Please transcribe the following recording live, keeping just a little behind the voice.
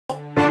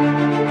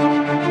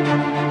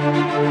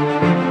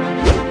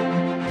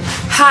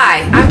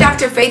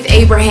Dr. Faith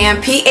Abraham,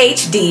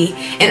 PhD,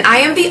 and I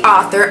am the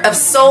author of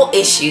Soul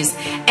Issues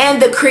and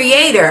the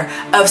creator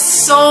of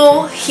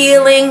Soul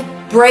Healing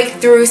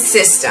Breakthrough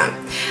System.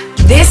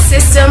 This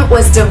system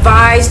was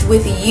devised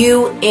with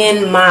you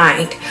in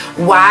mind.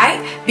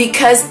 Why?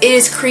 Because it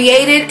is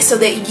created so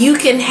that you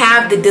can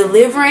have the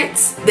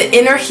deliverance, the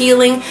inner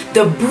healing,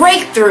 the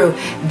breakthrough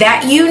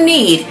that you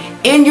need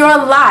in your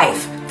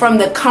life from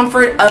the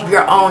comfort of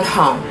your own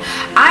home.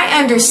 I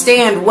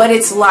understand what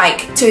it's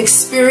like to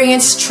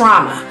experience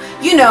trauma.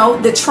 You know,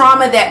 the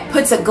trauma that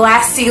puts a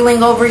glass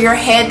ceiling over your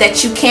head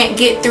that you can't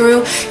get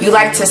through. You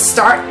like to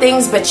start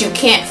things, but you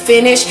can't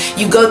finish.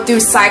 You go through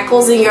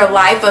cycles in your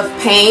life of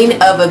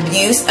pain, of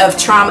abuse, of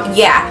trauma.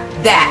 Yeah,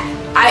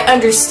 that. I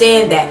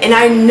understand that. And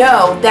I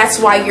know that's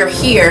why you're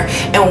here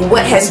and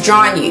what has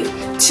drawn you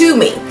to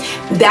me.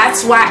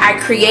 That's why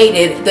I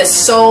created the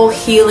Soul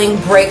Healing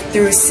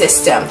Breakthrough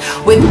System.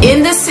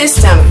 Within the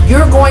system,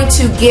 you're going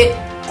to get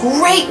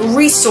great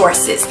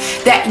resources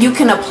that you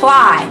can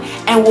apply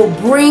and will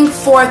bring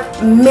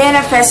forth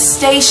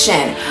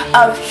manifestation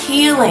of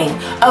healing,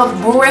 of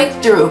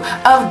breakthrough,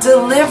 of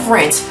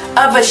deliverance,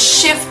 of a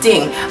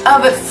shifting,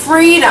 of a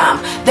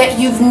freedom that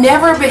you've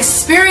never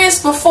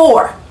experienced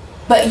before,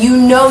 but you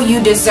know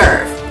you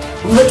deserve.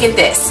 Look at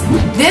this.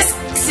 This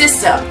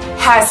system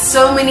has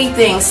so many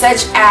things,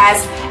 such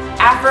as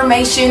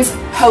affirmations,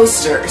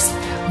 posters,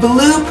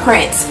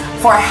 blueprints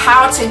for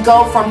how to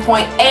go from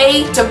point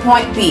A to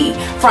point B,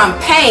 from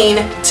pain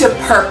to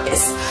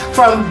purpose,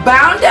 from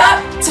bound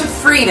up to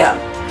freedom.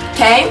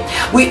 Okay?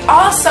 We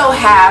also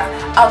have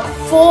a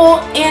full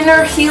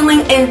inner healing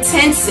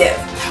intensive,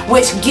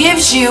 which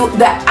gives you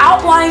the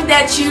outline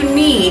that you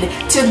need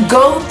to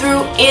go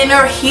through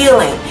inner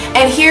healing.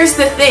 And here's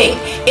the thing,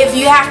 if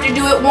you have to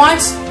do it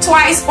once,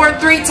 twice, or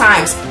 3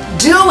 times,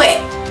 do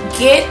it.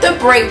 Get the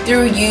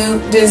breakthrough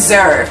you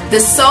deserve. The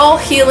Soul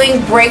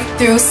Healing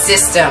Breakthrough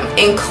System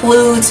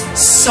includes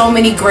so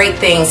many great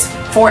things.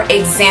 For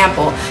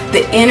example,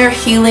 the Inner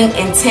Healing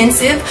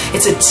Intensive.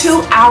 It's a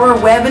 2-hour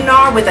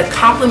webinar with a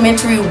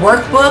complimentary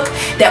workbook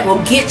that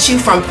will get you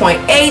from point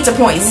A to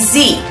point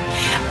Z,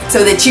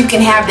 so that you can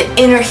have the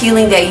inner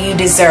healing that you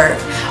deserve.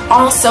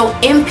 Also,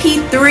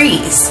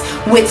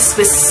 MP3s with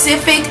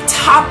specific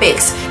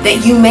topics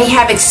that you may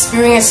have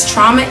experienced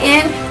trauma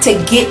in to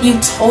get you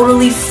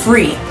totally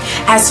free,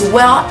 as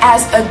well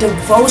as a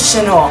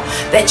devotional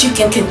that you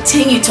can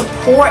continue to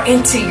pour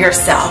into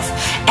yourself.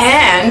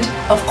 And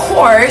of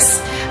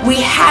course, we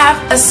have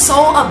a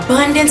Soul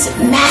Abundance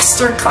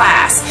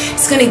Masterclass.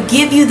 It's going to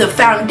give you the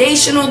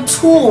foundational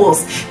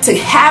tools to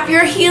have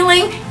your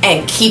healing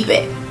and keep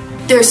it.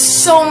 There's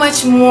so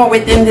much more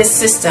within this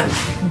system.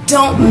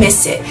 Don't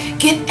miss it.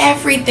 Get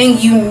everything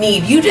you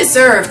need. You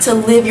deserve to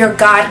live your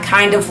God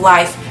kind of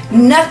life.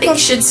 Nothing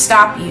should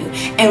stop you.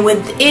 And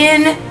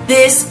within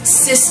this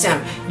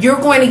system, you're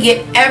going to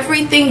get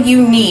everything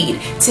you need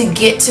to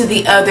get to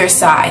the other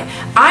side.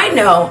 I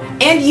know,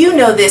 and you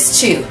know this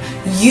too.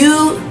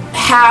 You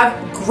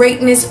have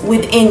greatness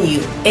within you.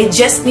 It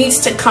just needs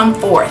to come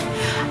forth.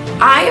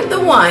 I am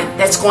the one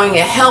that's going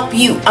to help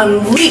you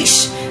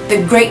unleash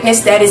the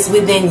greatness that is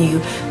within you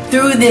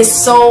through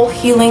this Soul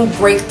Healing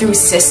Breakthrough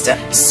System.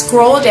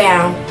 Scroll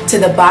down to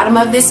the bottom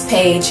of this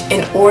page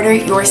and order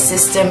your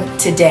system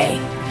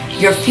today.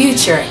 Your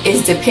future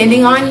is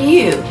depending on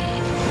you